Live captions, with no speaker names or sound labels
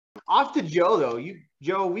Off to Joe, though.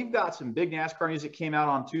 Joe, we've got some big NASCAR news that came out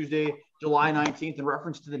on Tuesday, July 19th, in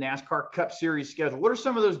reference to the NASCAR Cup Series schedule. What are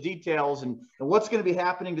some of those details, and what's going to be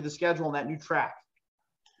happening to the schedule on that new track?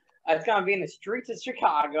 It's going to be in the streets of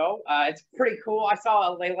Chicago. It's pretty cool. I saw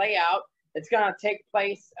a layout. It's going to take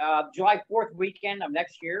place July 4th weekend of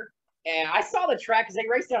next year. And I saw the track because they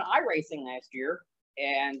raced on iRacing last year.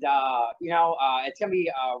 And, it's going to be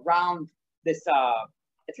around this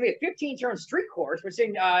it's going to be a 15-turn street course, which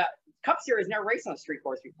in Cup Series never raced on a street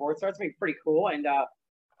course before. So it's going to be pretty cool. And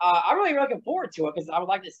I'm really looking forward to it because I would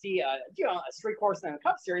like to see, a street course in the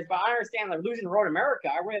Cup Series. But I understand they're losing Road America.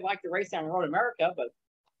 I really like to race on Road America, but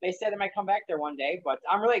they said they might come back there one day. But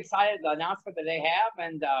I'm really excited the announcement that they have.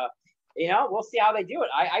 And, we'll see how they do it.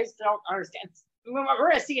 I just don't understand. We're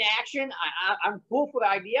going to see in action. I'm cool for the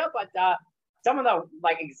idea, but some of the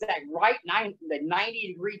exact the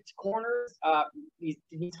 90-degree corners, these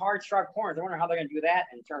hard, sharp corners, I wonder how they're going to do that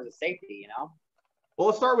in terms of safety, Well,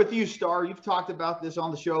 let's start with you, Starr. You've talked about this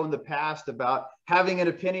on the show in the past about having an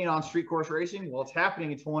opinion on street course racing. Well, it's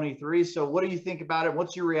happening in 23. So what do you think about it?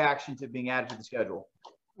 What's your reaction to being added to the schedule?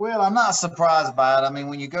 Well, I'm not surprised by it. I mean,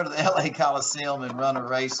 when you go to the LA Coliseum and run a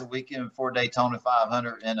race a weekend before Daytona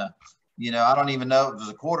 500 in I don't even know if it was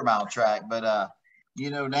a quarter-mile track, but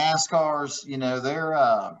NASCAR's,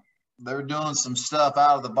 they're doing some stuff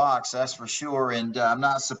out of the box, that's for sure. And I'm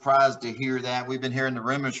not surprised to hear that. We've been hearing the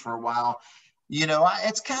rumors for a while.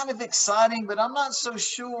 It's kind of exciting, but I'm not so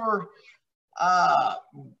sure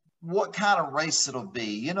what kind of race it'll be.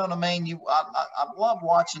 You know what I mean? I love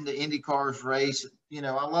watching the Indy cars race. I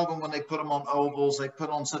love them when they put them on ovals. They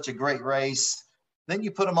put on such a great race. Then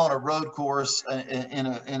you put them on a road course in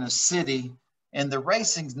a city, and the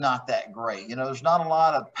racing's not that great. There's not a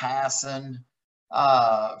lot of passing.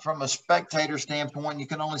 From a spectator standpoint, you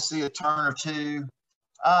can only see a turn or two.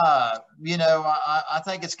 I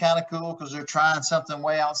think it's kind of cool because they're trying something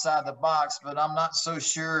way outside the box, but I'm not so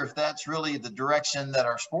sure if that's really the direction that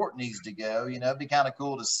our sport needs to go. It'd be kind of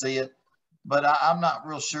cool to see it, but I'm not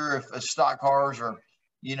real sure if stock cars or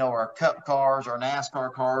our cup cars or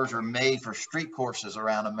NASCAR cars are made for street courses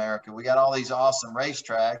around America. We got all these awesome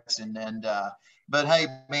racetracks but hey,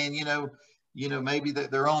 man, maybe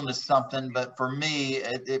they're on to something, but for me,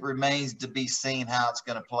 it remains to be seen how it's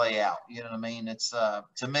going to play out. You know what I mean? It's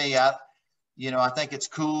to me, I think it's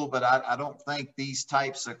cool, but I don't think these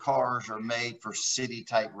types of cars are made for city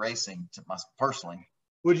type racing personally.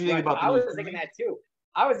 What do you think about I was thinking that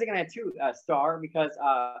too, Starr, because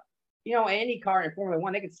any car in Formula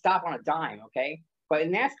One, they could stop on a dime, okay? But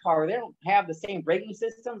in NASCAR, they don't have the same braking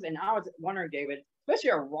systems. And I was wondering, David, especially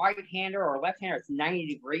a right-hander or a left-hander, it's 90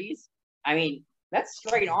 degrees. I mean, that's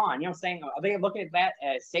straight on. You know what I'm saying? Are they looking at that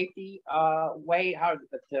as safety way, how to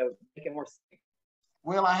make it more safe?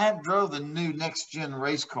 Well, I have drove the new next-gen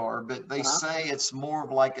race car, but they say it's more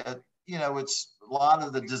of like it's a lot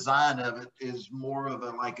of the design of it is more of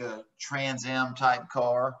a Trans Am type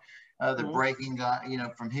car. The braking,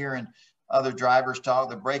 from hearing other drivers talk,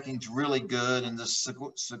 the braking's really good, and the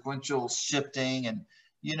sequential shifting, and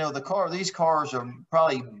these cars are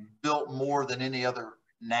probably built more than any other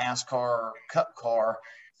NASCAR Cup car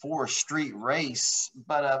for a street race,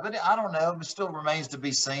 but I don't know. It still remains to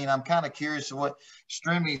be seen. I'm kind of curious what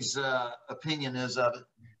Stremme's opinion is of it.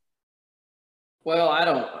 Well,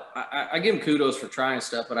 I give them kudos for trying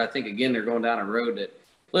stuff, but I think again they're going down a road that.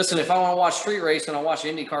 Listen, if I want to watch street racing, I'll watch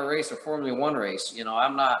IndyCar race or Formula One race.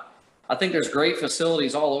 I think there's great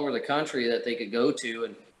facilities all over the country that they could go to,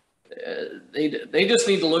 and they just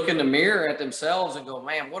need to look in the mirror at themselves and go,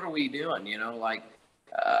 man, what are we doing?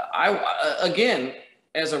 Again,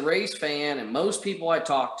 as a race fan, and most people I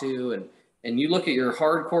talk to, and you look at your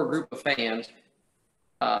hardcore group of fans,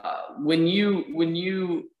 when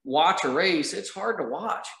you watch a race, it's hard to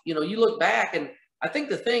watch. You look back, and I think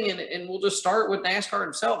the thing, and we'll just start with NASCAR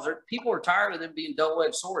themselves, people are tired of them being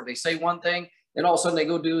double-edged sword. They say one thing, and all of a sudden they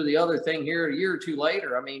go do the other thing here a year or two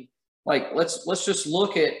later. I mean, let's just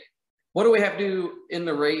look at what do we have to do in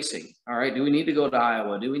the racing? All right, do we need to go to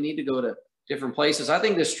Iowa? Do we need to go to different places? I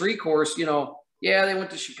think the street course, they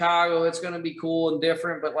went to Chicago. It's going to be cool and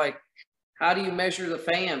different, but how do you measure the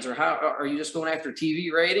fans, or how are you just going after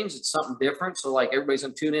TV ratings? It's something different. So everybody's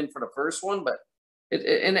going to tune in for the first one, but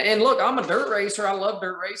and look, I'm a dirt racer. I love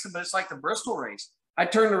dirt racing, but it's like the Bristol race. I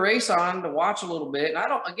turned the race on to watch a little bit, and I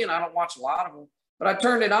don't watch a lot of them, but I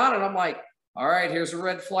turned it on, and I'm like, all right, here's a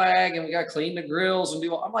red flag, and we got to clean the grills and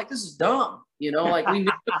do. I'm like, this is dumb, we need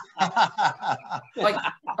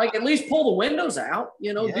at least pull the windows out,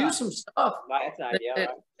 do some stuff. That's an idea.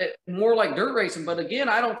 More like dirt racing, but again,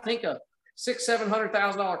 I don't think a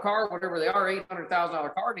 $600,000-$700,000 car, whatever they are,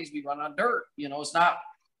 $800,000 car needs to be run on dirt. It's not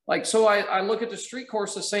Like, so I look at the street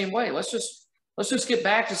course the same way. Let's just get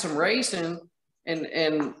back to some racing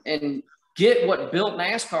and get what built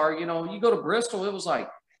NASCAR. You know, you go to Bristol, it was like,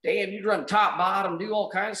 damn, you run top, bottom, do all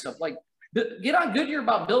kinds of stuff. Like, get on Goodyear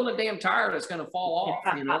about building a damn tire that's going to fall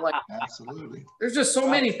off. You know, like, Absolutely. there's just so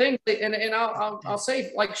many things. And I'll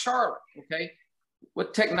say, like Charlotte, okay,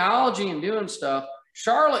 with technology and doing stuff.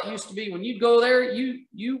 Charlotte used to be, when you go there,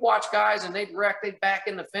 you watch guys and they'd back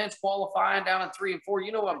in the fence qualifying down in 3 and 4.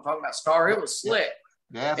 You know what I'm talking about, Starr. It was slick.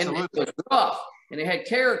 Yeah, absolutely. And it was rough, and it had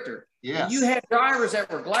character. Yes. And you had drivers that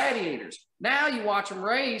were gladiators. Now you watch them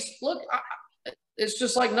race. Look, it's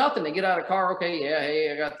just like nothing. They get out of the car. Okay, yeah,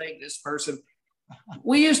 hey, I got to thank this person.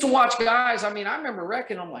 We used to watch guys. I mean, I remember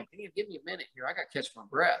wrecking. I'm like, damn, give me a minute here. I got to catch my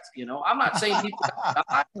breath. You know, I'm not saying people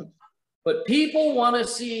die, but people want to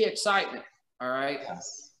see excitement. All right.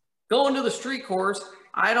 Yes. Going to the street course,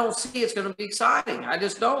 I don't see it's going to be exciting. I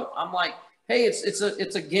just don't. I'm like, hey, it's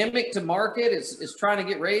a gimmick to market. It's trying to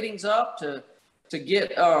get ratings up to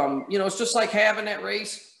get you know, it's just like having that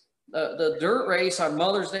race, the dirt race on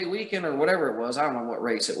Mother's Day weekend or whatever it was. I don't know what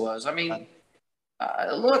race it was. I mean,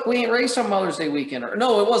 look, we ain't raced on Mother's Day weekend.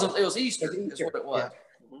 No, it wasn't. It was Easter. Is what it was. Yeah.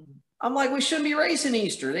 I'm like, we shouldn't be racing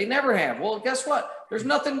Easter. They never have. Well, guess what? There's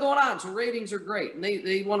nothing going on, so ratings are great, and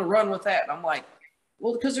they want to run with that. And I'm like,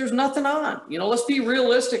 well, because there's nothing on. You know, let's be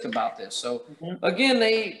realistic about this. So again,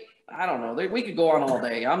 I don't know. We could go on all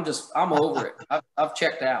day. I'm over it. I've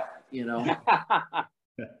checked out. You know.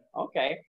 Okay.